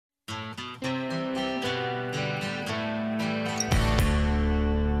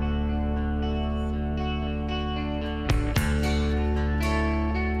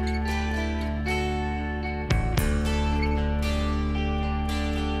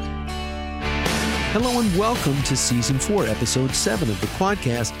Hello and welcome to Season 4, Episode 7 of the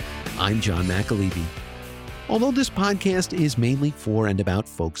QuadCast. I'm John McAlevey. Although this podcast is mainly for and about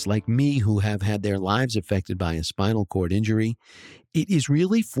folks like me who have had their lives affected by a spinal cord injury, it is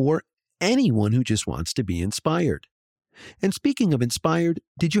really for anyone who just wants to be inspired. And speaking of inspired,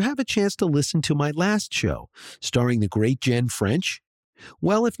 did you have a chance to listen to my last show, starring the great Jen French?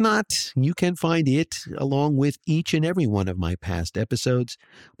 Well, if not, you can find it, along with each and every one of my past episodes,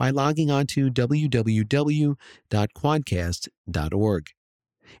 by logging on to www.quadcast.org.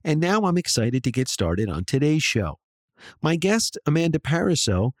 And now I'm excited to get started on today's show. My guest, Amanda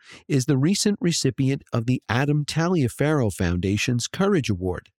Parezo, is the recent recipient of the Adam Taliaferro Foundation's Courage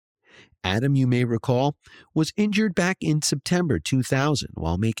Award. Adam, you may recall, was injured back in September 2000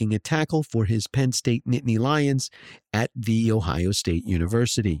 while making a tackle for his Penn State Nittany Lions at The Ohio State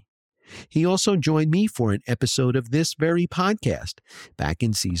University. He also joined me for an episode of this very podcast back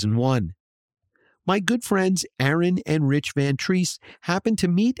in Season 1. My good friends Aaron and Rich Van Treese happened to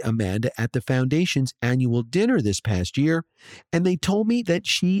meet Amanda at the Foundation's annual dinner this past year, and they told me that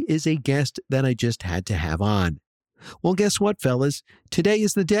she is a guest that I just had to have on. Well, guess what, fellas? Today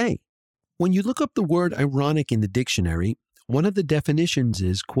is the day. When you look up the word ironic in the dictionary, one of the definitions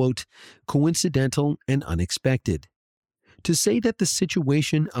is, quote, coincidental and unexpected. To say that the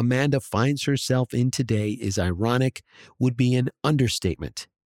situation Amanda finds herself in today is ironic would be an understatement.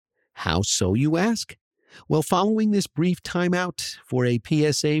 How so, you ask? Well, following this brief timeout for a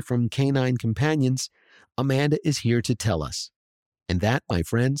PSA from Canine Companions, Amanda is here to tell us. And that, my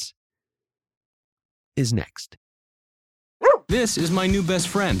friends, is next. This is my new best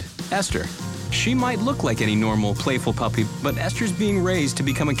friend, Esther. She might look like any normal, playful puppy, but Esther's being raised to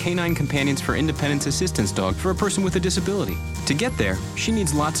become a Canine Companions for Independence assistance dog for a person with a disability. To get there, she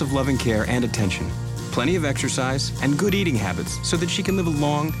needs lots of loving care and attention, plenty of exercise, and good eating habits so that she can live a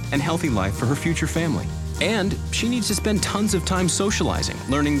long and healthy life for her future family. And she needs to spend tons of time socializing,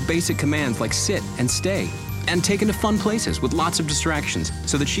 learning basic commands like sit and stay, and taken to fun places with lots of distractions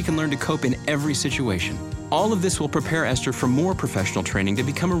so that she can learn to cope in every situation. All of this will prepare Esther for more professional training to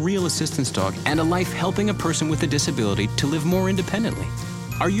become a real assistance dog and a life helping a person with a disability to live more independently.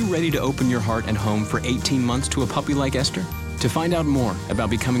 Are you ready to open your heart and home for 18 months to a puppy like Esther? To find out more about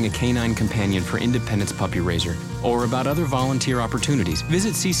becoming a Canine Companion for Independence Puppy Raiser or about other volunteer opportunities,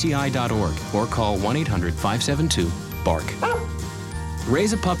 visit cci.org or call 1-800-572-BARK.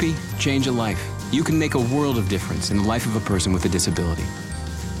 Raise a puppy, change a life. You can make a world of difference in the life of a person with a disability.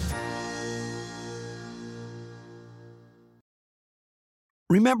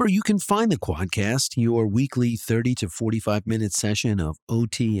 Remember, you can find the QuadCast, your weekly 30 to 45-minute session of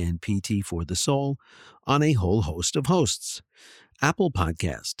OT and PT for the soul, on a whole host of hosts. Apple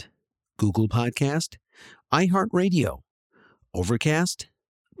Podcast, Google Podcast, iHeartRadio, Overcast,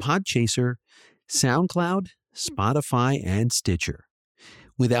 Podchaser, SoundCloud, Spotify, and Stitcher.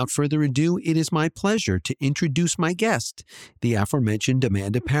 Without further ado, it is my pleasure to introduce my guest, the aforementioned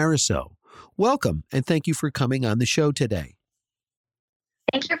Amanda Parezo. Welcome, and thank you for coming on the show today.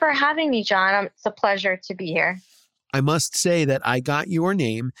 Thank you for having me, John. It's a pleasure to be here. I must say that I got your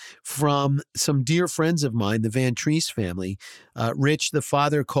name from some dear friends of mine, the Van Treese family. Rich, the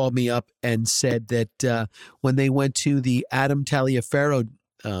father, called me up and said that when they went to the Adam Taliaferro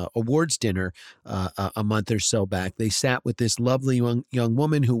awards dinner a month or so back, they sat with this lovely young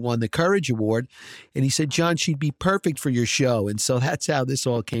woman who won the Courage Award. And he said, John, she'd be perfect for your show. And so that's how this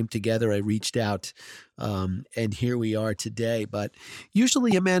all came together. I reached out and here we are today. But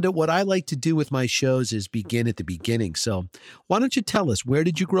usually, Amanda, what I like to do with my shows is begin at the beginning. So why don't you tell us, where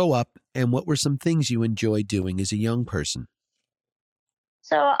did you grow up and what were some things you enjoyed doing as a young person?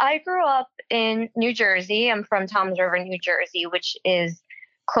 So I grew up in New Jersey. I'm from Toms River, New Jersey, which is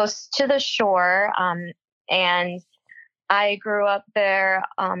close to the shore. And I grew up there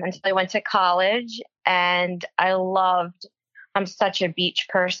until I went to college. And I'm such a beach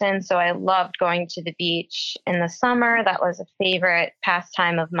person. So I loved going to the beach in the summer. That was a favorite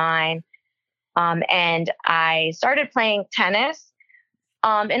pastime of mine. And I started playing tennis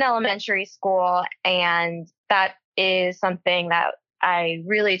in elementary school. And that is something that I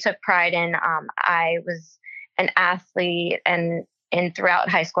really took pride in. I was an athlete and throughout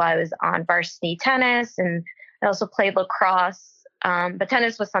high school, I was on varsity tennis and I also played lacrosse. But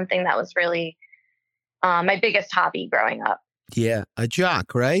tennis was something that was really my biggest hobby growing up. Yeah, a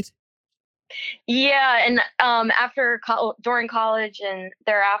jock, right? Yeah, and during college and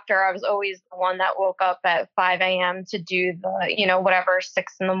thereafter, I was always the one that woke up at 5 a.m. to do the, whatever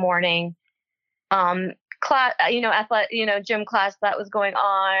 6 a.m. Class, gym class that was going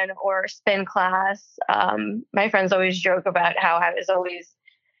on, or spin class. My friends always joke about how I was always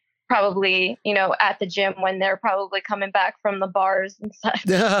probably, at the gym when they're probably coming back from the bars and such.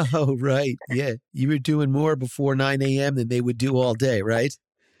 Oh, right. Yeah. You were doing more before 9 a.m. than they would do all day, right?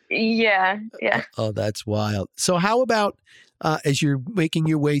 Yeah. Yeah. Oh, that's wild. So how about as you're making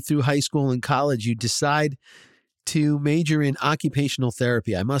your way through high school and college, you decide to major in occupational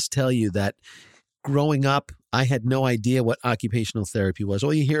therapy? I must tell you that growing up, I had no idea what occupational therapy was.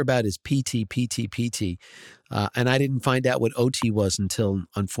 All you hear about is PT, PT, PT. And I didn't find out what OT was until,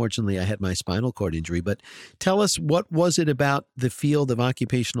 unfortunately, I had my spinal cord injury. But tell us, what was it about the field of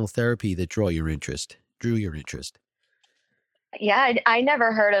occupational therapy that drew your interest? Yeah. I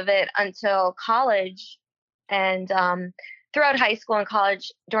never heard of it until college. And throughout high school and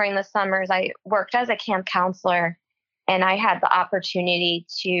college, during the summers, I worked as a camp counselor, and I had the opportunity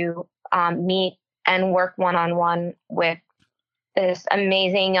to meet and work one-on-one with this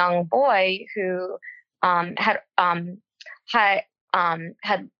amazing young boy who had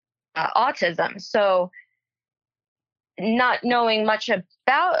autism. So, not knowing much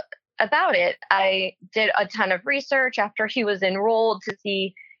about it, I did a ton of research after he was enrolled to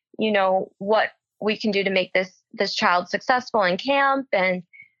see, what we can do to make this child successful in camp. And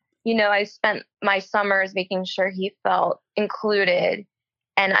I spent my summers making sure he felt included.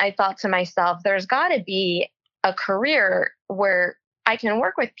 And I thought to myself, there's got to be a career where I can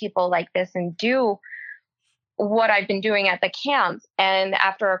work with people like this and do what I've been doing at the camp. And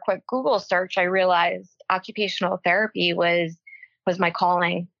after a quick Google search, I realized occupational therapy was my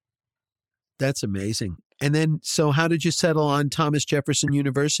calling. That's amazing. And then, so how did you settle on Thomas Jefferson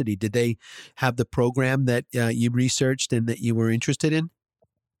University? Did they have the program that you researched and that you were interested in?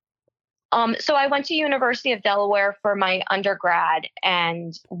 So I went to University of Delaware for my undergrad,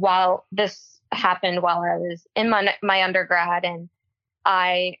 and while this happened while I was in my undergrad, and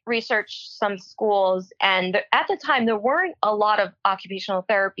I researched some schools, and at the time there weren't a lot of occupational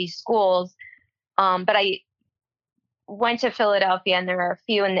therapy schools, but I went to Philadelphia, and there are a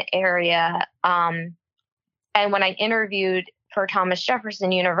few in the area. And when I interviewed for Thomas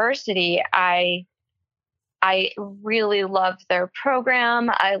Jefferson University, I really loved their program.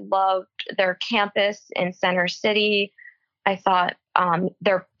 I loved their campus in Center City. I thought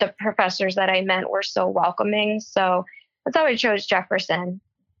the professors that I met were so welcoming. So that's how I chose Jefferson.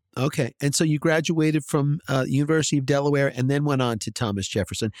 Okay. And so you graduated from University of Delaware and then went on to Thomas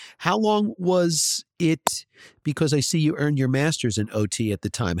Jefferson. How long was it? Because I see you earned your master's in OT at the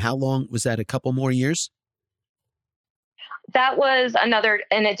time. How long was that? A couple more years? That was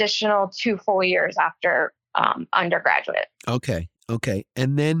an additional 2 full years after undergraduate. Okay.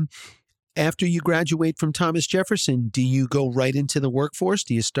 And then after you graduate from Thomas Jefferson, do you go right into the workforce?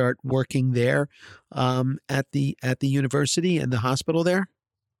 Do you start working there at the university and the hospital there?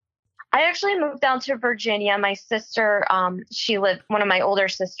 I actually moved down to Virginia. My sister, one of my older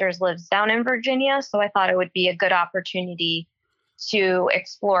sisters lives down in Virginia. So I thought it would be a good opportunity to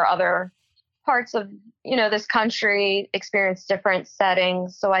explore other parts of, this country, experience different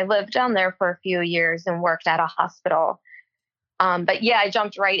settings. So I lived down there for a few years and worked at a hospital. But yeah, I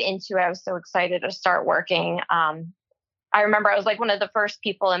jumped right into it. I was so excited to start working. I remember I was like one of the first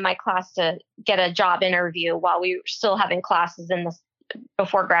people in my class to get a job interview while we were still having classes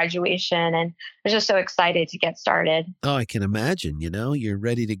before graduation. And I was just so excited to get started. Oh, I can imagine, you're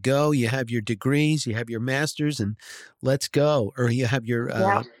ready to go. You have your degrees, you have your master's, and let's go. Or you have your,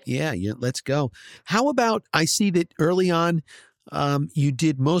 let's go. How about, I see that early on, you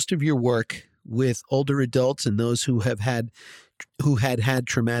did most of your work with older adults and those who had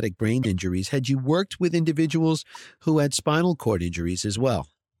traumatic brain injuries. Had you worked with individuals who had spinal cord injuries as well?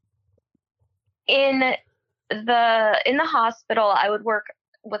 In the hospital, I would work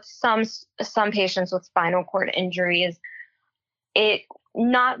with some patients with spinal cord injuries. The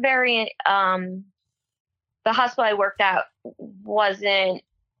hospital I worked at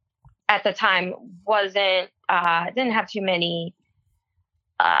didn't have too many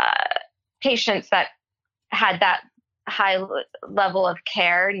patients that had that high level of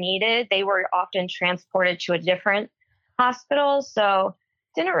care needed. They were often transported to a different hospital, so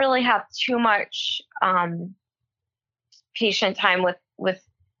didn't really have too much patient time with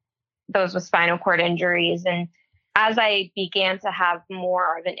those with spinal cord injuries. And as I began to have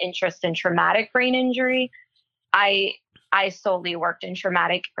more of an interest in traumatic brain injury, I solely worked in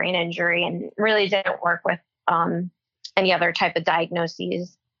traumatic brain injury and really didn't work with any other type of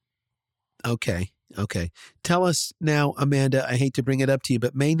diagnoses. Okay. Tell us now, Amanda, I hate to bring it up to you,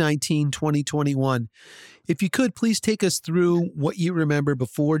 but May 19, 2021, if you could, please take us through what you remember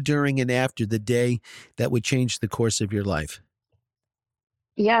before, during, and after the day that would change the course of your life.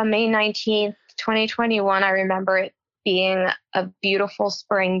 Yeah, May 19th, 2021, I remember it being a beautiful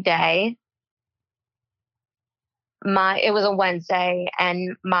spring day. It was a Wednesday,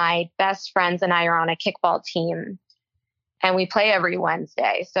 and my best friends and I are on a kickball team, and we play every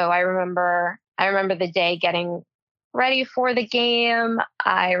Wednesday. So I remember the day getting ready for the game.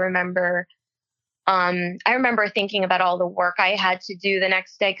 I remember thinking about all the work I had to do the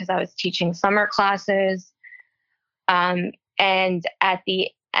next day because I was teaching summer classes. And at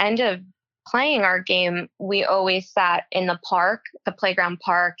the end of playing our game, we always sat in the park, the playground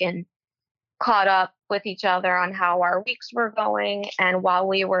park, and caught up with each other on how our weeks were going. And while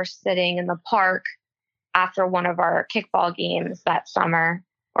we were sitting in the park after one of our kickball games that summer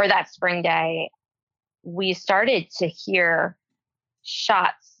or that spring day, we started to hear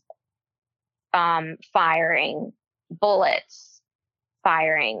shots firing, bullets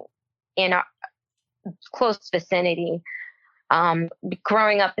firing in our close vicinity.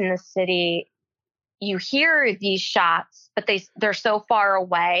 Growing up in the city, you hear these shots, but they're so far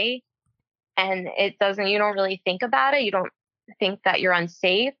away, and you don't really think about it. You don't think that you're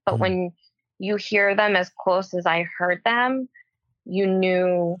unsafe, but when you hear them as close as I heard them, you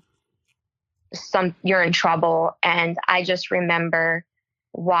knew you're in trouble. And I just remember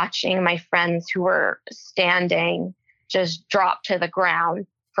watching my friends who were standing just drop to the ground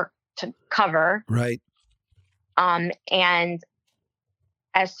to cover. Right. And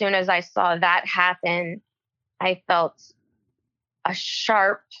as soon as I saw that happen, I felt a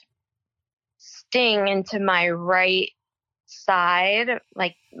sharp sting into my right side,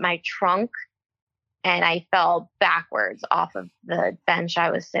 like my trunk, and I fell backwards off of the bench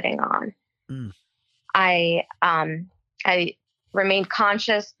I was sitting on. I remained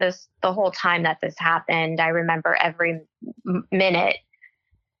conscious the whole time that this happened. I remember every minute.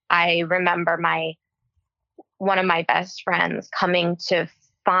 I remember one of my best friends coming to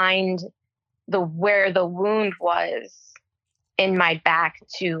find where the wound was in my back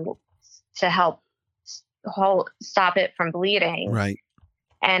to help stop it from bleeding. Right.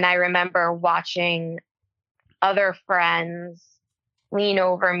 And I remember watching other friends lean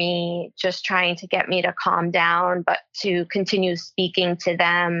over me, just trying to get me to calm down, but to continue speaking to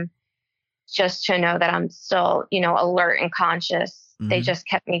them, just to know that I'm still, alert and conscious. They just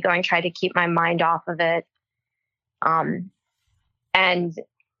kept me going, tried to keep my mind off of it. And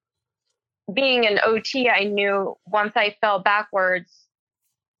being an OT, I knew once I fell backwards,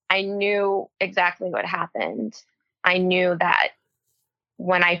 I knew exactly what happened. I knew that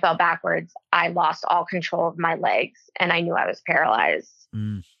when I fell backwards, I lost all control of my legs, and I knew I was paralyzed.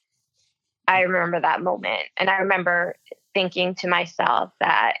 I remember that moment. And I remember thinking to myself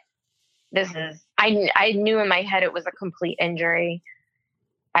that I knew in my head it was a complete injury.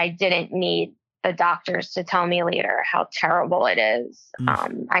 I didn't need the doctors to tell me later how terrible it is.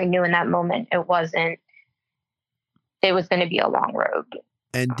 I knew in that moment it was going to be a long road.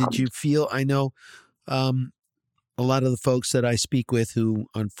 And did you feel, I know a lot of the folks that I speak with who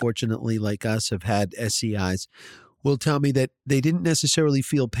unfortunately like us have had SCIs will tell me that they didn't necessarily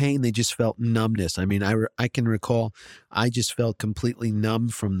feel pain. They just felt numbness. I mean, I can recall I just felt completely numb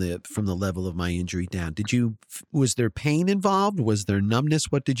from the level of my injury down. Was there pain involved? Was there numbness?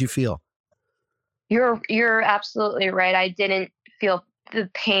 What did you feel? You're absolutely right. I didn't feel the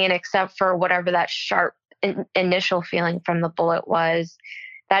pain except for whatever that sharp initial feeling from the bullet was.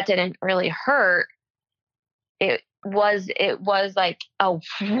 That didn't really hurt. It was like a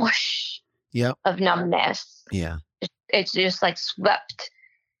whoosh of numbness. Yeah. It's just like swept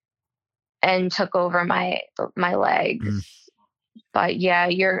and took over my legs. But yeah,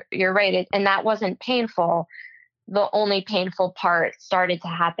 you're right. And that wasn't painful. The only painful part started to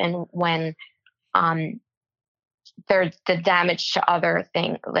happen when there's the damage to other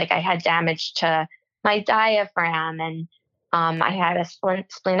things. Like I had damage to my diaphragm, and I had a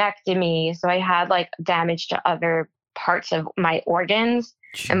splenectomy. So I had like damage to other parts of my organs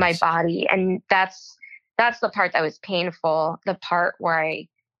and my body. And that's the part that was painful. The part where I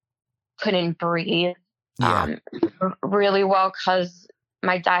couldn't breathe really well because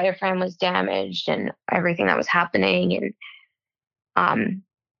my diaphragm was damaged and everything that was happening. And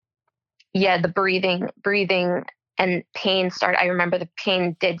the breathing and pain started. I remember the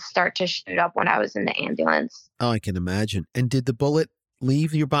pain did start to shoot up when I was in the ambulance. Oh, I can imagine. And did the bullet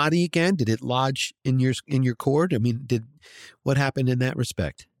leave your body again? Did it lodge in your cord? I mean, what happened in that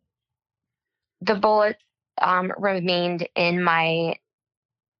respect? The bullet remained in my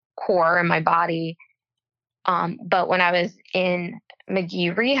core in my body. But when I was in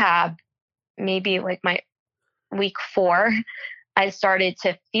McGee rehab, maybe like my week 4, I started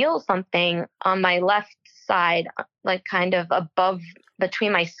to feel something on my left side, like kind of above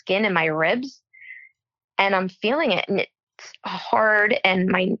between my skin and my ribs. and I'm feeling it, and it's hard.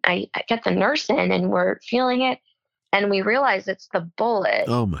 And I get the nurse in, and we're feeling it, and we realize it's the bullet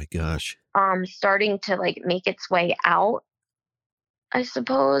Oh my gosh. starting to like make its way out, I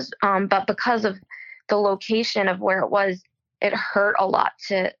suppose. But because of the location of where it was, it hurt a lot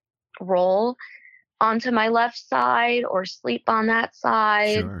to roll onto my left side or sleep on that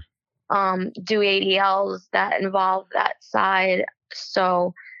side, Sure. do ADLs that involve that side.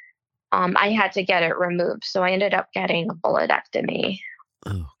 So I had to get it removed. So I ended up getting a bulletectomy.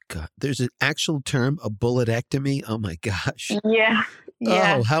 Oh God. There's an actual term, a bulletectomy. Oh my gosh. Yeah. Oh,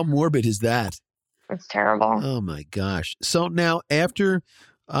 Yeah. how morbid is that? It's terrible. Oh my gosh. So now after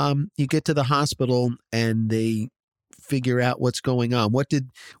you get to the hospital and they figure out what's going on, what did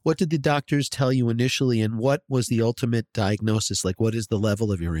the doctors tell you initially, and what was the ultimate diagnosis? Like, what is the level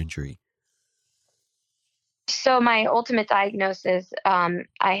of your injury? So my ultimate diagnosis,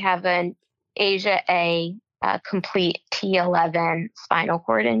 I have an Asia A complete T11 spinal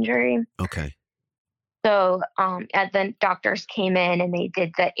cord injury. Okay. So the doctors came in and they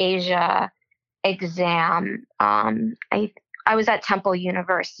did the Asia exam. I was at Temple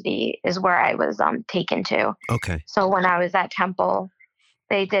University is where I was taken to. Okay. So when I was at Temple,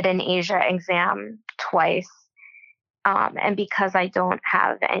 they did an Asia exam twice. And because I don't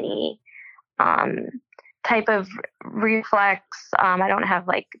have any type of reflex, I don't have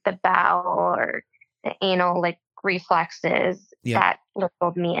like the bowel or the anal like reflexes, Yep. that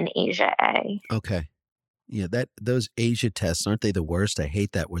labeled me an Asia A. Okay. Yeah, those Asia tests, aren't they the worst? I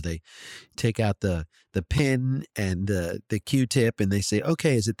hate that, where they take out the pin and the Q-tip and they say,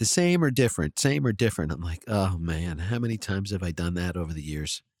 okay, is it the same or different? Same or different? I'm like, oh man, how many times have I done that over the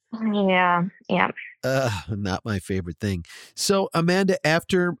years? Yeah, yeah. Not my favorite thing. So Amanda,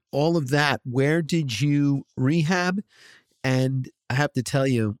 after all of that, where did you rehab? And I have to tell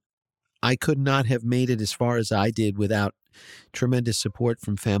you, I could not have made it as far as I did without tremendous support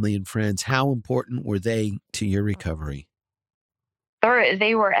from family and friends. How important were they to your recovery?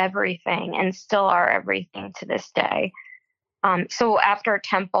 They were everything and still are everything to this day. So after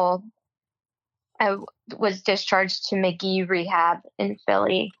Temple, I was discharged to McGee Rehab in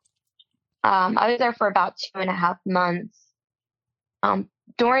Philly. I was there for about 2.5 months.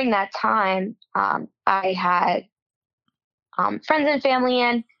 During that time, I had friends and family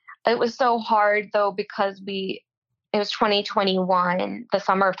in. It was so hard though because it was 2021, the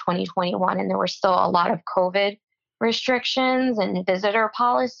summer of 2021, and there were still a lot of COVID restrictions and visitor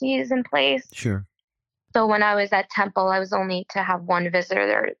policies in place. Sure. So when I was at Temple, I was only to have one visitor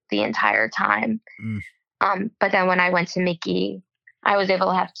there the entire time. But then when I went to McGee, I was able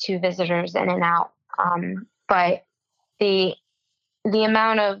to have two visitors in and out. But the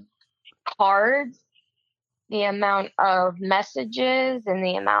amount of cards, the amount of messages, and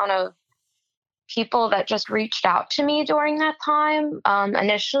the amount of people that just reached out to me during that time,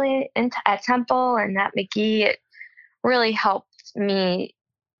 initially at Temple and at McGee, it really helped me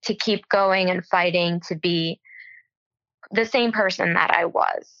to keep going and fighting to be the same person that I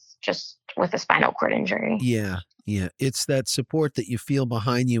was, just with a spinal cord injury. Yeah. Yeah. It's that support that you feel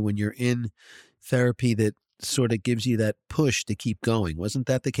behind you when you're in therapy that sort of gives you that push to keep going. Wasn't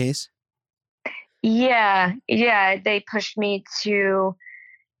that the case? Yeah. Yeah. They pushed me to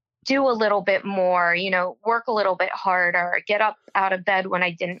do a little bit more, work a little bit harder, get up out of bed when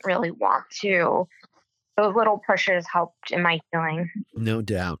I didn't really want to. Those little pushes helped in my healing. No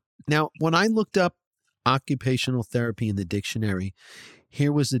doubt. Now, when I looked up occupational therapy in the dictionary,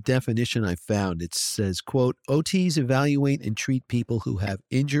 here was the definition I found. It says, quote, OTs evaluate and treat people who have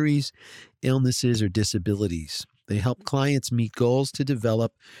injuries, illnesses, or disabilities. They help clients meet goals to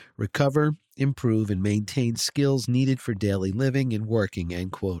develop, recover, improve, and maintain skills needed for daily living and working,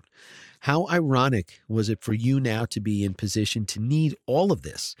 end quote. How ironic was it for you now to be in position to need all of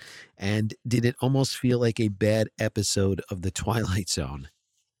this? And did it almost feel like a bad episode of The Twilight Zone?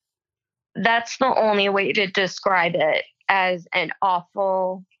 That's the only way to describe it, as an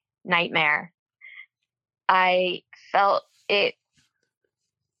awful nightmare. I felt it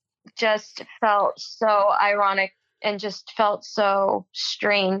just felt so ironic and just felt so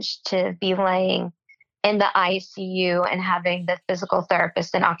strange to be laying in the ICU and having the physical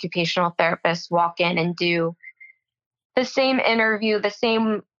therapist and occupational therapist walk in and do the same interview, the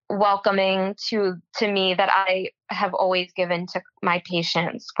same welcoming to me that I have always given to my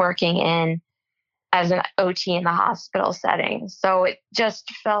patients working in as an OT in the hospital setting. So it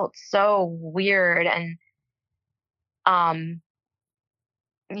just felt so weird. And,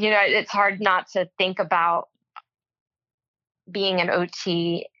 it's hard not to think about being an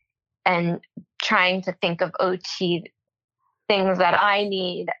OT and trying to think of OT things that I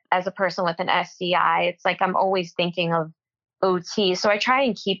need as a person with an SCI. It's like I'm always thinking of OT. So I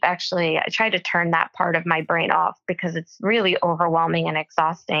try to turn that part of my brain off because it's really overwhelming and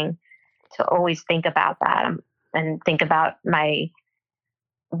exhausting to always think about that, and think about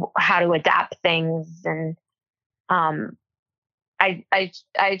how to adapt things. And um, I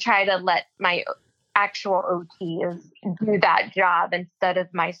try to let my actual OTs do that job instead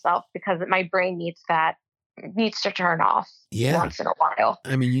of myself, because my brain needs to turn off Yeah. once in a while.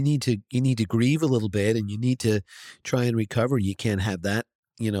 I mean, you need to grieve a little bit, and you need to try and recover. You can't have that,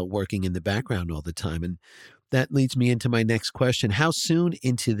 working in the background all the time. And that leads me into my next question. How soon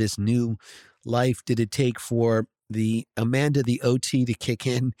into this new life did it take for the Amanda, the OT, to kick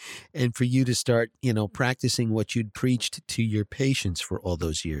in and for you to start, practicing what you'd preached to your patients for all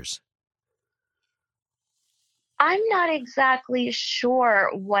those years? I'm not exactly sure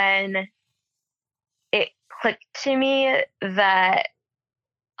when it clicked to me that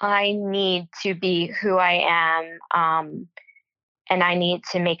I need to be who I am, and I need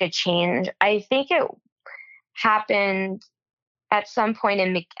to make a change. I think it happened at some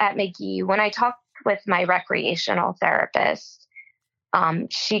point at McGee when I talked with my recreational therapist.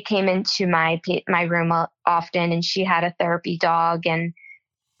 She came into my room often, and she had a therapy dog, and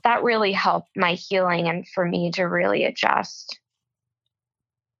that really helped my healing and for me to really adjust.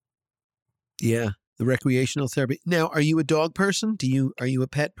 Yeah, the recreational therapy. Now, are you a dog person? Are you a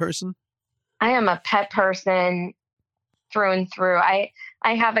pet person? I am a pet person through and through. I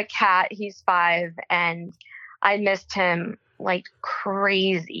have a cat. He's 5, and I missed him like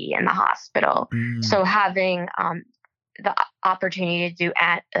crazy in the hospital. Mm. So having the opportunity to do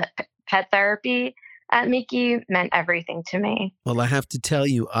pet therapy at Mickey meant everything to me. Well, I have to tell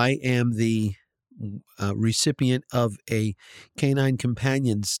you, I am the recipient of a canine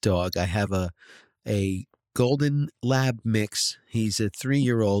companions dog. I have a golden lab mix. He's a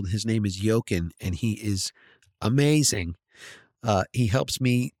 3-year-old. His name is Jokin, and he is amazing. He helps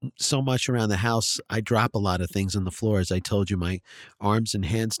me so much around the house. I drop a lot of things on the floor. As I told you, my arms and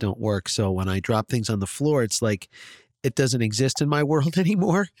hands don't work. So when I drop things on the floor, it's like it doesn't exist in my world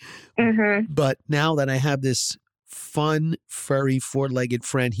anymore. Mm-hmm. But now that I have this fun, furry, 4-legged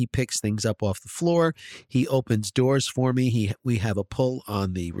friend, he picks things up off the floor. He opens doors for me. We have a pull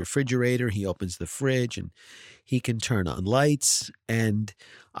on the refrigerator. He opens the fridge, and he can turn on lights. And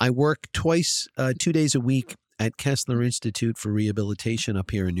I work 2 days a week at Kessler Institute for Rehabilitation up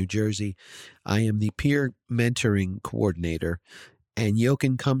here in New Jersey. I am the peer mentoring coordinator. And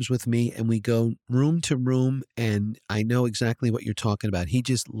Jokin comes with me, and we go room to room, and I know exactly what you're talking about. He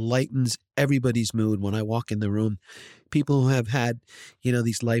just lightens everybody's mood when I walk in the room. People who have had,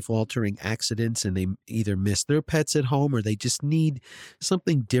 these life-altering accidents, and they either miss their pets at home, or they just need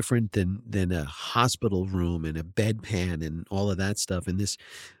something different than a hospital room and a bedpan and all of that stuff. And this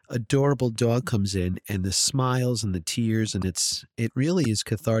adorable dog comes in, and the smiles and the tears, and it really is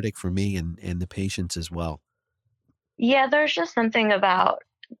cathartic for me and the patients as well. Yeah, there's just something about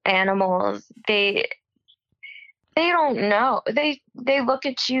animals. They don't know. They look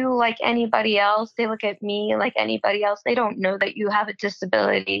at you like anybody else. They look at me like anybody else. They don't know that you have a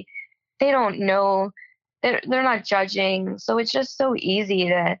disability. They don't know. They're not judging. So it's just so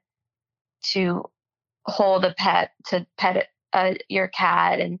easy to hold a pet, to pet your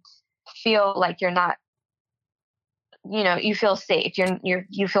cat, and feel like you're not. You feel safe.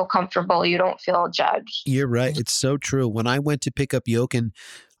 You feel comfortable. You don't feel judged. You're right. It's so true. When I went to pick up Jokin,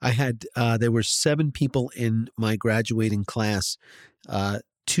 I had there were 7 people in my graduating class,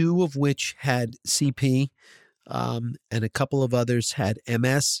 2 of which had CP, and a couple of others had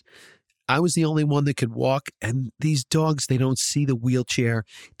MS. I was the only one that could walk, and these dogs, they don't see the wheelchair.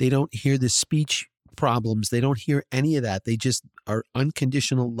 They don't hear the speech problems. They don't hear any of that. They just are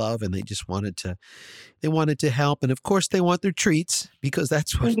unconditional love, and they wanted to help. And of course they want their treats, because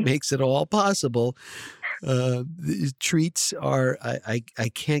that's what makes it all possible. These treats are, I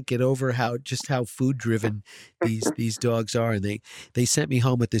can't get over how food driven these dogs are. And they sent me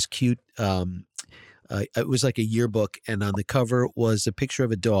home with this cute, it was like a yearbook, and on the cover was a picture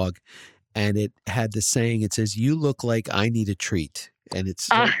of a dog, and it had the saying, it says, "You look like I need a treat." And it's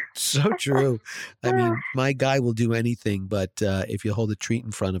so true. I mean, my guy will do anything, but if you hold a treat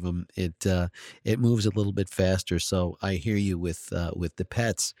in front of him, it moves a little bit faster. So I hear you with the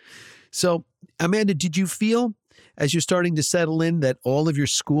pets. So, Amanda, did you feel, as you're starting to settle in, that all of your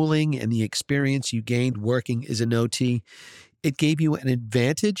schooling and the experience you gained working as an OT, it gave you an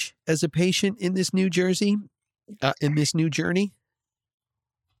advantage as a patient in this New Jersey, in this new journey?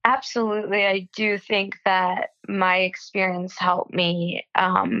 Absolutely. I do think that my experience helped me.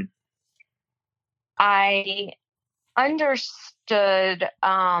 I understood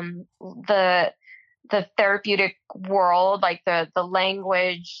the therapeutic world, like the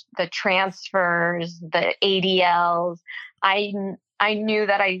language, the transfers, the ADLs. I knew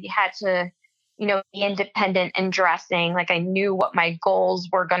that I had to, be independent in dressing. Like I knew what my goals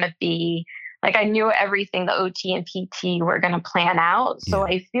were going to be. Like I knew everything the OT and PT were going to plan out. So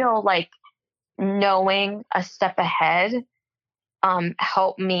Yeah. I feel like knowing a step ahead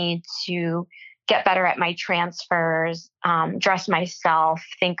helped me to get better at my transfers, dress myself,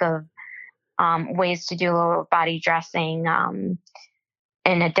 think of ways to do lower body dressing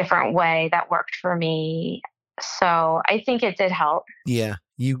in a different way that worked for me. So I think it did help. Yeah.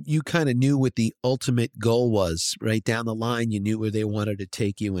 You kind of knew what the ultimate goal was right down the line. You knew where they wanted to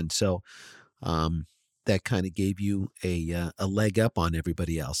take you. And so that kind of gave you a leg up on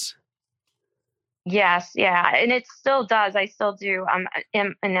everybody else. Yes, yeah, and it still does. I still do. I'm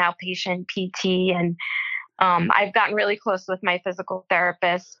an outpatient PT, and I've gotten really close with my physical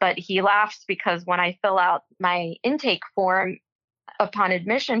therapist, but he laughs because when I fill out my intake form upon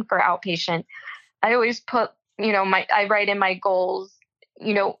admission for outpatient, I always put, I write in my goals,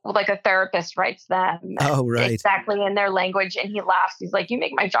 like a therapist writes them Oh, right. exactly in their language. And he laughs. He's like, you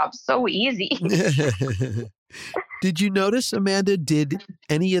make my job so easy. Did you notice, Amanda, did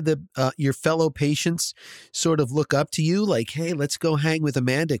any of your fellow patients sort of look up to you like, hey, let's go hang with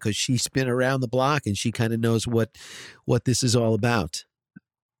Amanda because she's been around the block and she kind of knows what this is all about?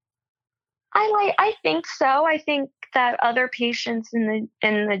 I think so. I think that other patients in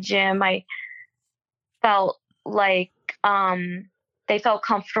the gym, I felt like they felt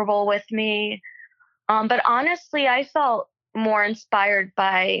comfortable with me. But honestly, I felt more inspired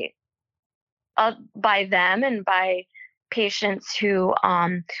by them and by patients who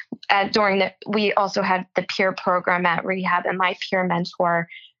we also had the peer program at rehab, and my peer mentor,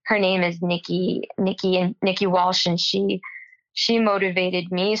 her name is Nikki Walsh, and she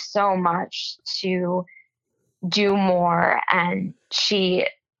motivated me so much to do more. And she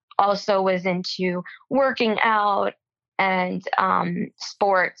also was into working out and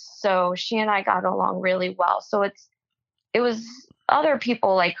sports. So she and I got along really well. So it was other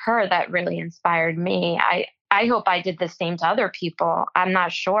people like her that really inspired me. I hope I did the same to other people. I'm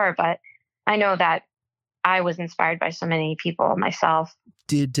not sure, but I know that I was inspired by so many people myself.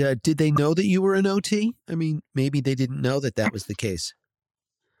 Did they know that you were an OT? I mean, maybe they didn't know that was the case.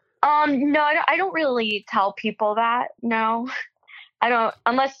 No, I don't really tell people that. No, I don't,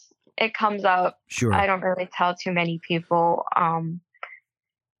 unless it comes up. Sure. I don't really tell too many people. I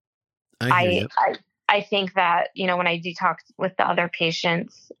hear you. I think that, when I do talk with the other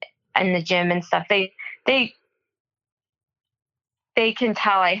patients in the gym and stuff, they can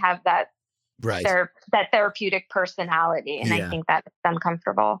tell I have that right. that therapeutic personality, and I think that makes them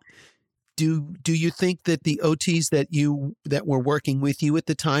comfortable. Do you think that the OTs that were working with you at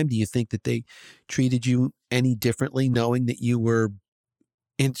the time, do you think that they treated you any differently, knowing that you were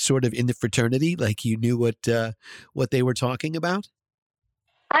in the fraternity, like you knew what they were talking about?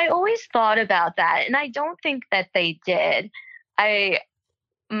 I always thought about that, and I don't think that they did.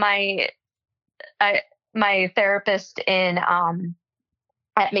 My therapist at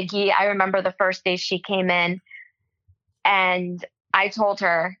McGee, I remember the first day she came in, and I told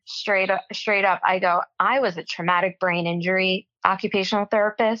her straight up, I go, I was a traumatic brain injury occupational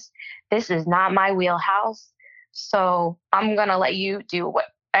therapist. This is not my wheelhouse. So I'm going to let you do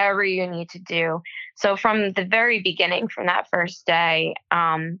whatever you need to do. So from the very beginning, from that first day,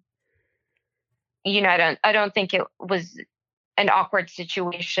 I don't think it was an awkward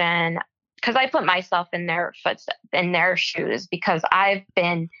situation, because I put myself in their shoes, because I've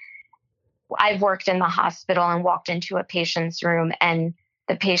worked in the hospital and walked into a patient's room, and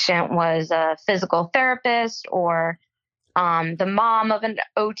the patient was a physical therapist or the mom of an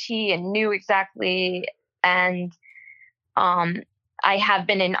OT and knew exactly. And I have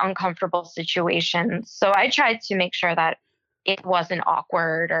been in uncomfortable situations. So I tried to make sure that it wasn't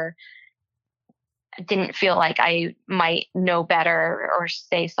awkward or didn't feel like I might know better or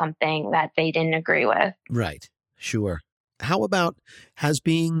say something that they didn't agree with. Right. Sure. How about, has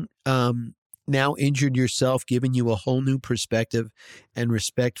being now injured yourself given you a whole new perspective and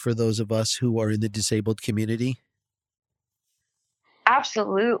respect for those of us who are in the disabled community?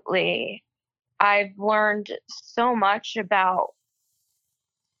 Absolutely. I've learned so much about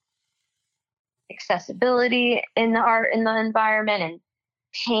accessibility in the environment and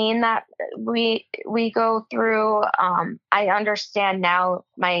pain that we go through. I understand now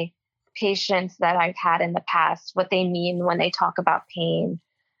my patients that I've had in the past, what they mean when they talk about pain,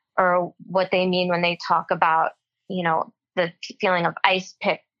 or what they mean when they talk about, the feeling of ice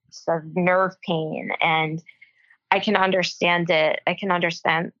picks, of nerve pain. And I can understand it. I can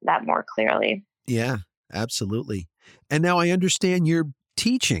understand that more clearly. Yeah, absolutely. And now I understand you're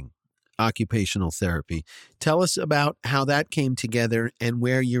teaching occupational therapy. Tell us about how that came together and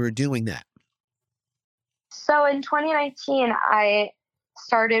where you were doing that. So in 2019, I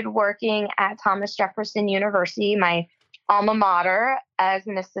started working at Thomas Jefferson University, my alma mater, as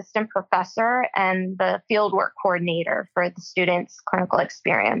an assistant professor and the fieldwork coordinator for the students' clinical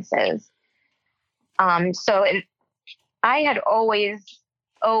experiences. So I had always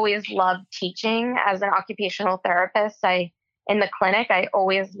loved teaching as an occupational therapist. In the clinic, I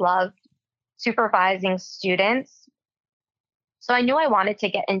always loved supervising students. So I knew I wanted to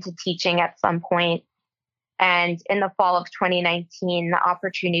get into teaching at some point. And in the fall of 2019, the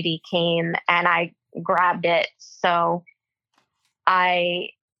opportunity came and I grabbed it. So I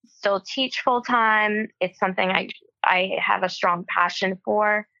still teach full time. It's something I have a strong passion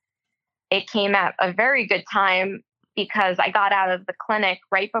for. It came at a very good time because I got out of the clinic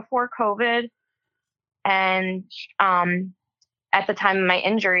right before COVID and at the time of my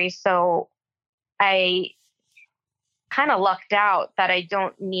injury. So I kind of lucked out that I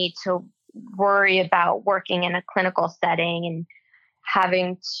don't need to worry about working in a clinical setting and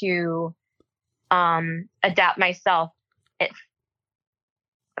having to adapt myself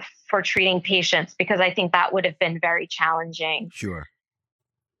for treating patients, because I think that would have been very challenging. Sure.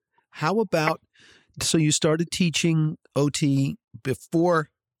 How about, so you started teaching OT before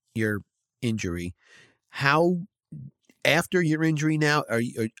your injury. How, after your injury now, are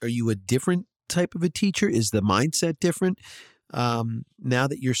you a different type of a teacher? Is the mindset different now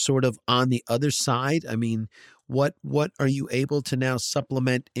that you're sort of on the other side? I mean, what are you able to now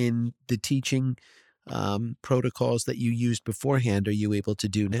supplement in the teaching protocols that you used beforehand? Are you able to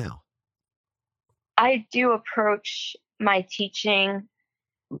do now? I do approach my teaching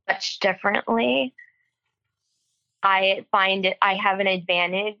much differently. I find I have an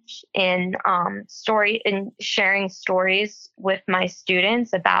advantage in sharing stories with my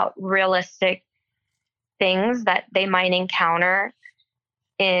students about realistic things that they might encounter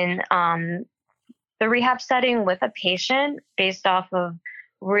in the rehab setting with a patient based off of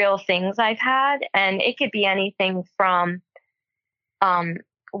real things I've had. And it could be anything from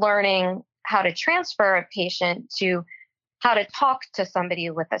learning how to transfer a patient to how to talk to somebody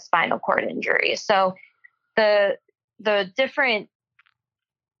with a spinal cord injury. So the different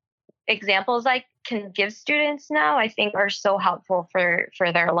examples I can give students now, I think, are so helpful for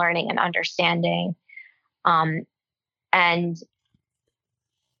their learning and understanding. And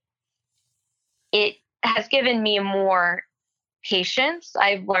it has given me more patience.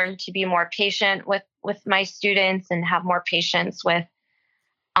 I've learned to be more patient with my students and have more patience with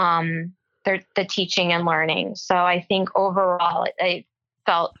the teaching and learning. So I think overall, I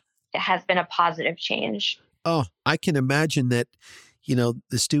felt it has been a positive change. Oh, I can imagine that,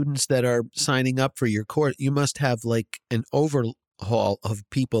 the students that are signing up for your course, you must have like an overhaul of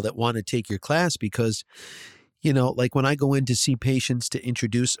people that want to take your class because, like when I go in to see patients to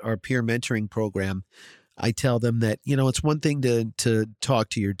introduce our peer mentoring program, I tell them that, it's one thing to talk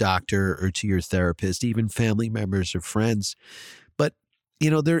to your doctor or to your therapist, even family members or friends, but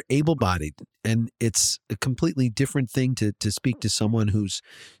they're able-bodied, and it's a completely different thing to speak to someone who's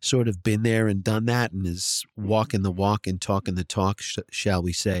sort of been there and done that and is walking the walk and talking the talk, shall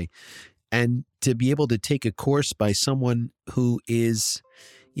we say, and to be able to take a course by someone who is,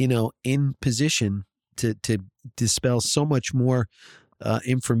 in position to dispel so much more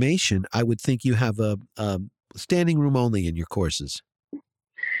information. I would think you have a standing room only in your courses.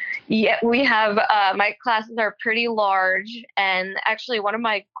 Yeah, we have, my classes are pretty large. And actually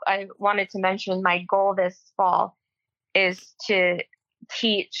I wanted to mention my goal this fall is to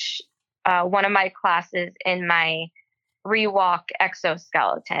teach one of my classes in my rewalk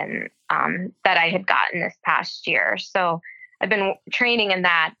exoskeleton that I had gotten this past year. So I've been training in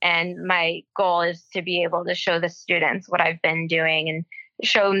that. And my goal is to be able to show the students what I've been doing and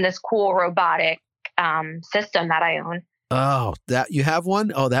show them this cool robotic system that I own. Oh, that you have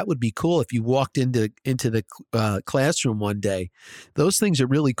one? Oh, that would be cool if you walked into the classroom one day. Those things are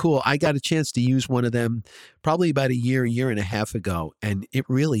really cool. I got a chance to use one of them probably about a year and a half ago, and it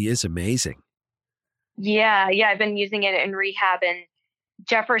really is amazing. Yeah, I've been using it in rehab, and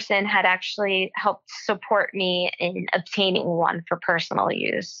Jefferson had actually helped support me in obtaining one for personal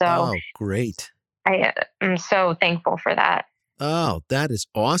use. So, oh, great. I am so thankful for that. Oh, that is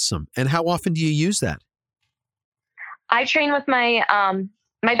awesome. And how often do you use that? I train with my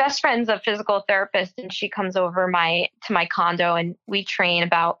my best friend's a physical therapist, and she comes over to my condo, and we train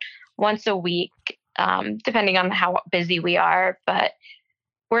about once a week, depending on how busy we are. But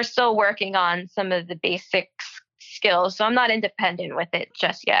we're still working on some of the basic skills, so I'm not independent with it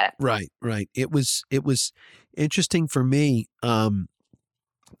just yet. Right. It was interesting for me.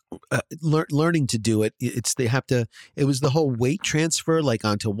 Learning to do it. It was the whole weight transfer, like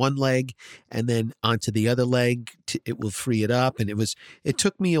onto one leg and then onto the other leg. It will free it up. And it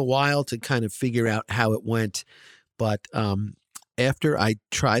took me a while to kind of figure out how it went. But after I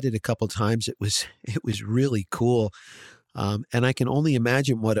tried it a couple times, it was really cool. And I can only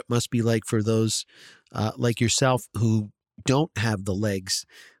imagine what it must be like for those like yourself who don't have the legs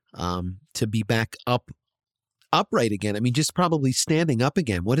to be back upright again. I mean, just probably standing up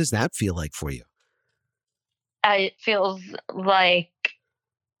again. What does that feel like for you? It feels like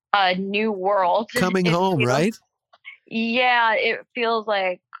a new world. Coming home, right? Yeah, it feels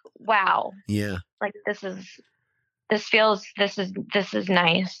like, wow. Yeah. Like this is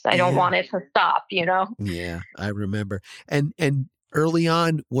nice. I don't want it to stop, Yeah, I remember. And early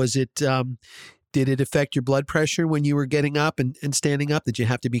on, was it did it affect your blood pressure when you were getting up and standing up? Did you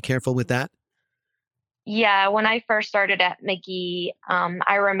have to be careful with that? Yeah, when I first started at McGee,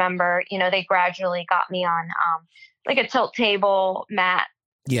 I remember, they gradually got me on like a tilt table mat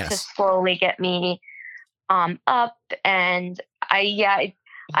to slowly get me up. And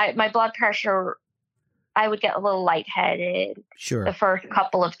my blood pressure, I would get a little lightheaded the first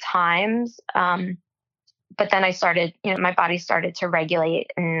couple of times. But then I started, my body started to regulate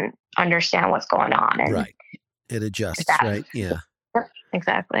and understand what's going on. And right. It adjusts, right? Yeah.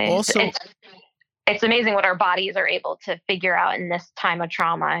 Exactly. Also, it's amazing what our bodies are able to figure out in this time of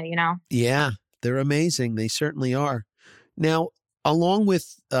trauma, Yeah, they're amazing. They certainly are. Now, along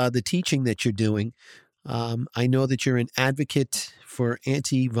with the teaching that you're doing, I know that you're an advocate for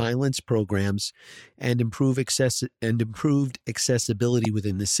anti-violence programs and improved accessibility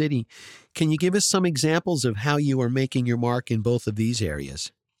within the city. Can you give us some examples of how you are making your mark in both of these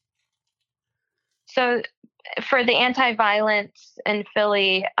areas? So for the anti-violence in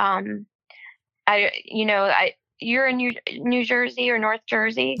Philly, you're in New Jersey or North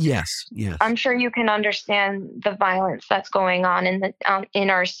Jersey. Yes. I'm sure you can understand the violence that's going on in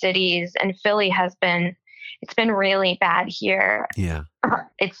our cities, and Philly it's been really bad here. Yeah.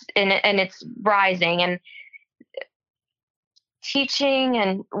 It's rising, and teaching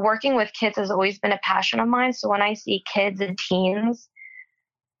and working with kids has always been a passion of mine. So when I see kids and teens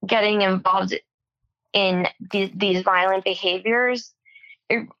getting involved in these violent behaviors,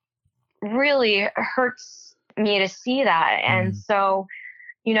 it really hurts me to see that. And so,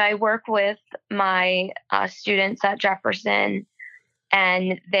 I work with my students at Jefferson,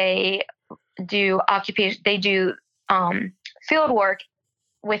 and they do field work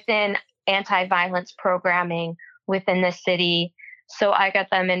within anti-violence programming within the city. So I got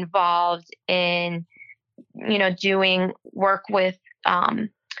them involved in, doing work with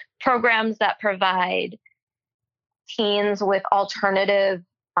programs that provide teens with alternative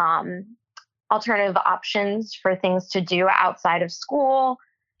options for things to do outside of school,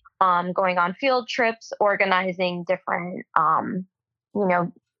 going on field trips, organizing different,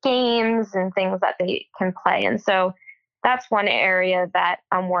 games and things that they can play. And so that's one area that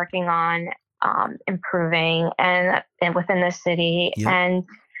I'm working on improving and within the city. Yep.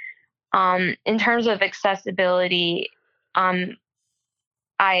 And in terms of accessibility,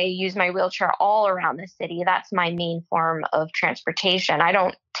 I use my wheelchair all around the city. That's my main form of transportation. I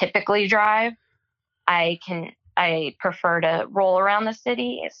don't typically drive. I prefer to roll around the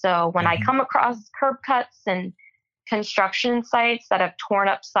city. So when I come across curb cuts and construction sites that have torn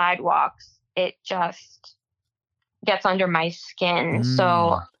up sidewalks, it just gets under my skin.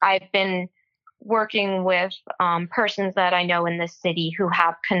 So I've been working with persons that I know in the city who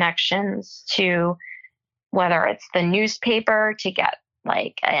have connections to, whether it's the newspaper to get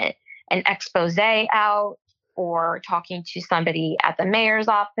like an expose out, or talking to somebody at the mayor's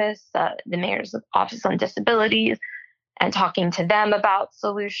office on disabilities, and talking to them about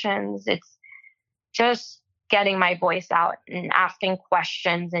solutions. It's just getting my voice out and asking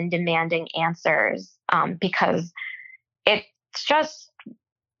questions and demanding answers, because it just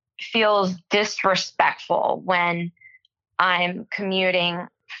feels disrespectful when I'm commuting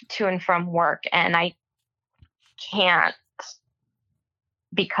to and from work and I can't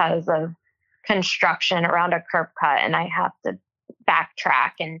because of construction around a curb cut, and I have to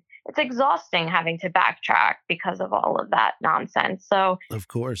backtrack, and it's exhausting having to backtrack because of all of that nonsense. So, of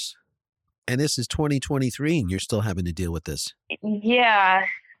course. And this is 2023 and you're still having to deal with this. Yeah.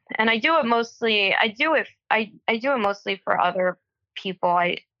 And I do it mostly for other people.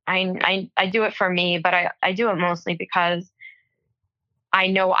 I do it for me, but I do it mostly because I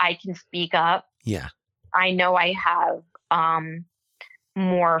know I can speak up. Yeah. I know I have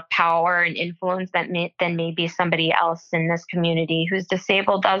more power and influence than maybe somebody else in this community who's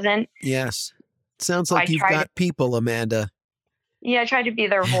disabled doesn't. Yes. Sounds So I like you've try to, got people, Amanda. yeah, I try to be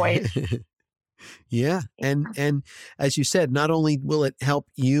their voice. Yeah. And as you said, not only will it help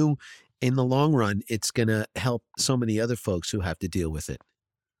you in the long run, it's going to help so many other folks who have to deal with it.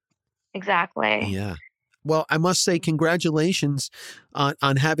 Exactly. Yeah. Well, I must say congratulations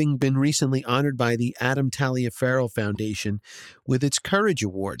on having been recently honored by the Adam Taliaferro Foundation with its Courage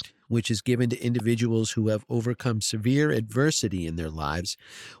Award, which is given to individuals who have overcome severe adversity in their lives.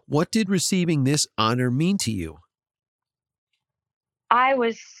 What did receiving this honor mean to you? I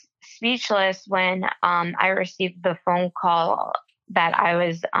was speechless when I received the phone call that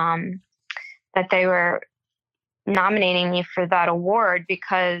that they were nominating me for that award,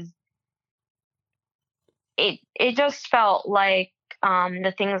 because it just felt like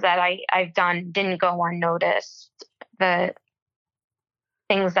the things that I've done didn't go unnoticed. The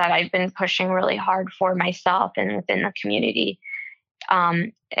things that I've been pushing really hard for myself and within the community.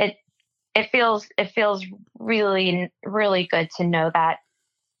 It feels really really good to know that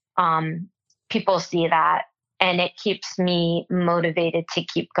people see that, and it keeps me motivated to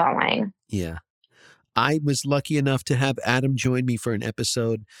keep going. Yeah. I was lucky enough to have Adam join me for an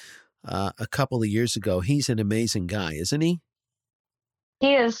episode a couple of years ago. He's an amazing guy, isn't he?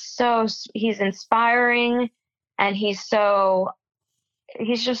 He's inspiring, and he's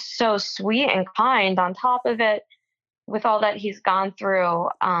just so sweet and kind. On top of it, with all that he's gone through,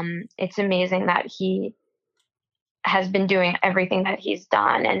 it's amazing that he has been doing everything that he's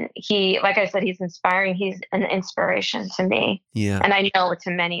done. And like I said, he's inspiring. He's an inspiration to me. Yeah. And I know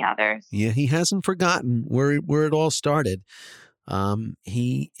to many others. Yeah, he hasn't forgotten where it all started.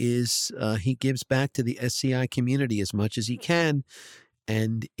 He gives back to the SCI community as much as he can,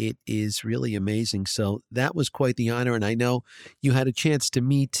 and it is really amazing. So that was quite the honor, and I know you had a chance to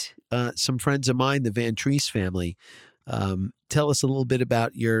meet some friends of mine, the Van Treese family. Tell us a little bit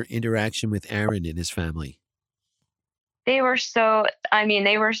about your interaction with Aaron and his family. They were so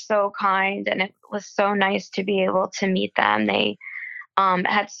kind, and it was so nice to be able to meet them. They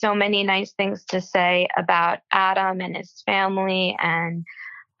had so many nice things to say about Adam and his family, and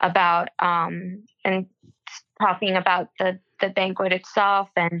about and talking about the banquet itself,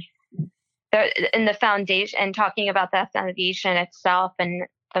 and the foundation, and talking about that foundation itself and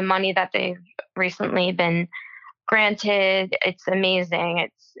the money that they've recently been granted. It's amazing.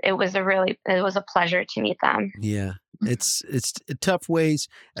 It was a pleasure to meet them. Yeah. It's tough ways.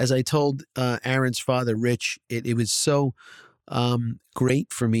 As I told Aaron's father, Rich, it was so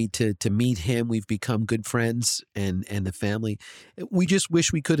great for me to meet him. We've become good friends, and the family. We just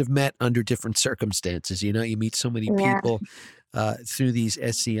wish we could have met under different circumstances. You know, you meet so many people through these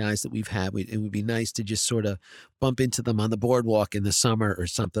SCIs that we've had. It would be nice to just sort of bump into them on the boardwalk in the summer or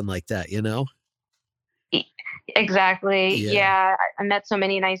something like that, you know? Exactly. Yeah. I met so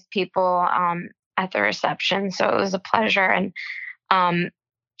many nice people at the reception, so it was a pleasure. And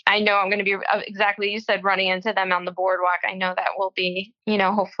I know I'm going to be exactly, you said, running into them on the boardwalk. I know that we'll be,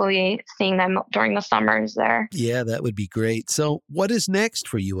 hopefully seeing them during the summers there. Yeah, that would be great. So what is next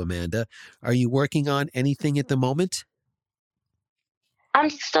for you, Amanda? Are you working on anything at the moment? I'm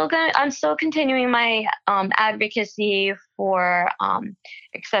still continuing my advocacy for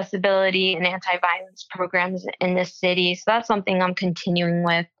accessibility and anti-violence programs in this city. So that's something I'm continuing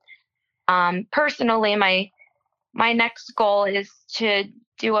with. Personally, my next goal is to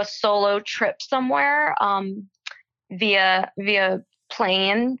do a solo trip somewhere via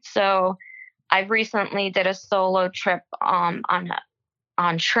plane. So I've recently did a solo trip on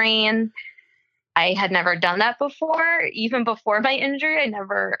train. I had never done that before. Even before my injury, I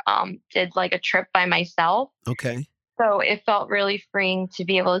never did like a trip by myself. Okay. So it felt really freeing to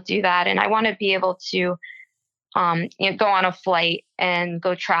be able to do that. And I want to be able to go on a flight and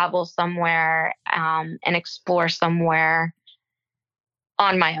go travel somewhere and explore somewhere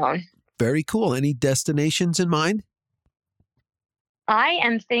on my own. Very cool. Any destinations in mind? I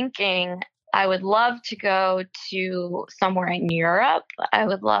am thinking I would love to go to somewhere in Europe. I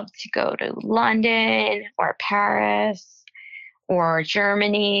would love to go to London or Paris or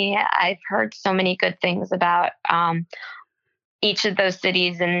Germany. I've heard so many good things about each of those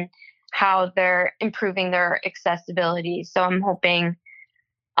cities and how they're improving their accessibility. So I'm hoping,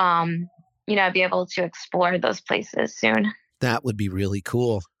 I'll be able to explore those places soon. That would be really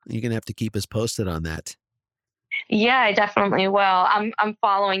cool. You're going to have to keep us posted on that. Yeah, I definitely will. I'm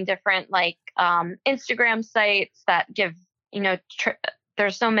following different Instagram sites that give,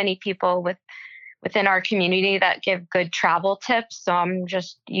 there's so many people within our community that give good travel tips. So I'm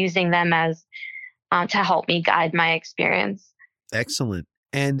just using them as to help me guide my experience. Excellent.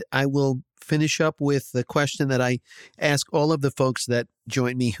 And I will finish up with the question that I ask all of the folks that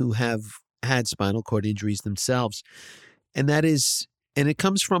join me who have had spinal cord injuries themselves. And that is, and it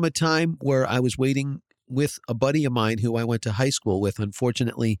comes from a time where I was waiting with a buddy of mine who I went to high school with.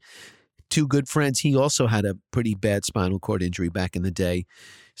 Unfortunately, two good friends. He also had a pretty bad spinal cord injury back in the day.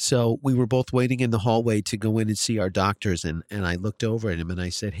 So we were both waiting in the hallway to go in and see our doctors. And I looked over at him and I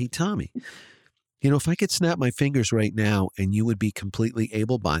said, "Hey, Tommy, if I could snap my fingers right now and you would be completely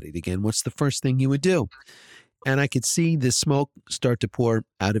able-bodied again, what's the first thing you would do?" And I could see the smoke start to pour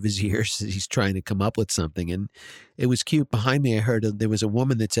out of his ears as he's trying to come up with something. And it was cute. Behind me, I heard there was a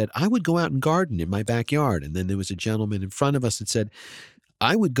woman that said, "I would go out and garden in my backyard." And then there was a gentleman in front of us that said,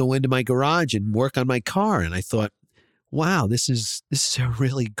 "I would go into my garage and work on my car." And I thought, wow, this is a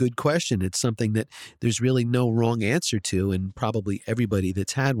really good question. It's something that there's really no wrong answer to, and probably everybody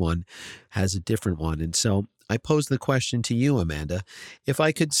that's had one has a different one. And so I pose the question to you, Amanda. If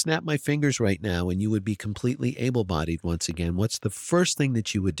I could snap my fingers right now and you would be completely able-bodied once again, what's the first thing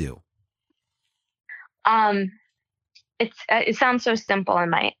that you would do? It sounds so simple in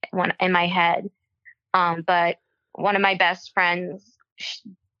my head, but one of my best friends,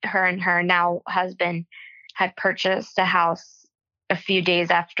 her and her now husband, had purchased a house a few days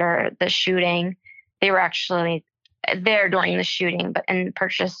after the shooting. They were actually there during the shooting, and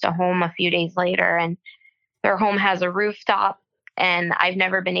purchased a home a few days later. And their home has a rooftop, and I've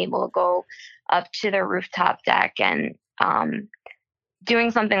never been able to go up to the rooftop deck. And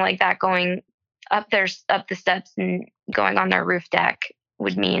doing something like that, going up the steps and going on their roof deck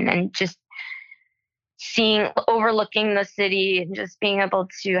would mean, and just overlooking the city and just being able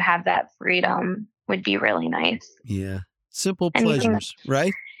to have that freedom would be really nice. Yeah. Simple pleasures,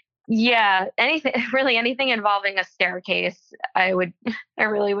 right? Yeah. Anything involving a staircase. I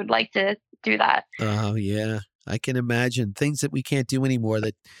really would like to do that. Oh, yeah. I can imagine things that we can't do anymore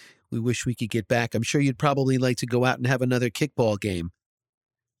that we wish we could get back. I'm sure you'd probably like to go out and have another kickball game.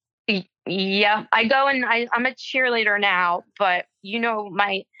 Yeah. I go and I'm a cheerleader now, but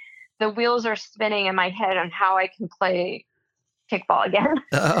the wheels are spinning in my head on how I can play kickball again.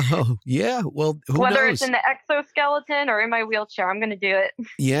 Oh, yeah. Well, whether knows? It's in the exoskeleton or in my wheelchair, I'm going to do it.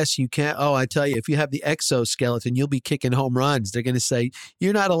 Yes, you can. Oh, I tell you, if you have the exoskeleton, you'll be kicking home runs. They're going to say,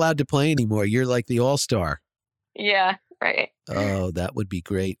 "You're not allowed to play anymore. You're like the all-star." Yeah, right. Oh, that would be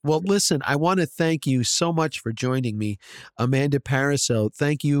great. Well, listen, I want to thank you so much for joining me, Amanda Parezo.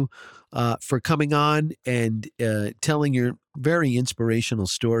 Thank you for coming on and telling your very inspirational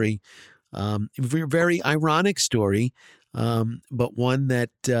story, very ironic story, but one that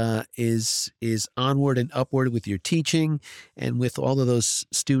is onward and upward with your teaching and with all of those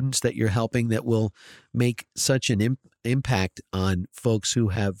students that you're helping that will make such an impact on folks who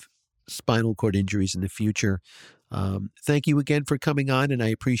have spinal cord injuries in the future. Thank you again for coming on, and I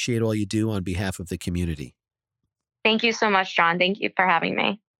appreciate all you do on behalf of the community. Thank you so much, John. Thank you for having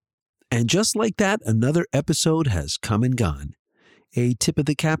me. And just like that, another episode has come and gone. A tip of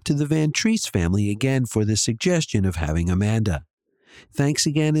the cap to the Van Treese family again for the suggestion of having Amanda. Thanks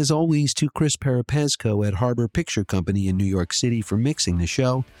again, as always, to Chris Parapesco at Harbor Picture Company in New York City for mixing the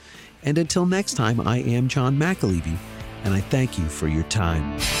show. And until next time, I am John McAlevey, and I thank you for your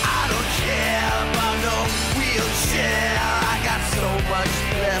time. I don't care about no wheelchair. I got so much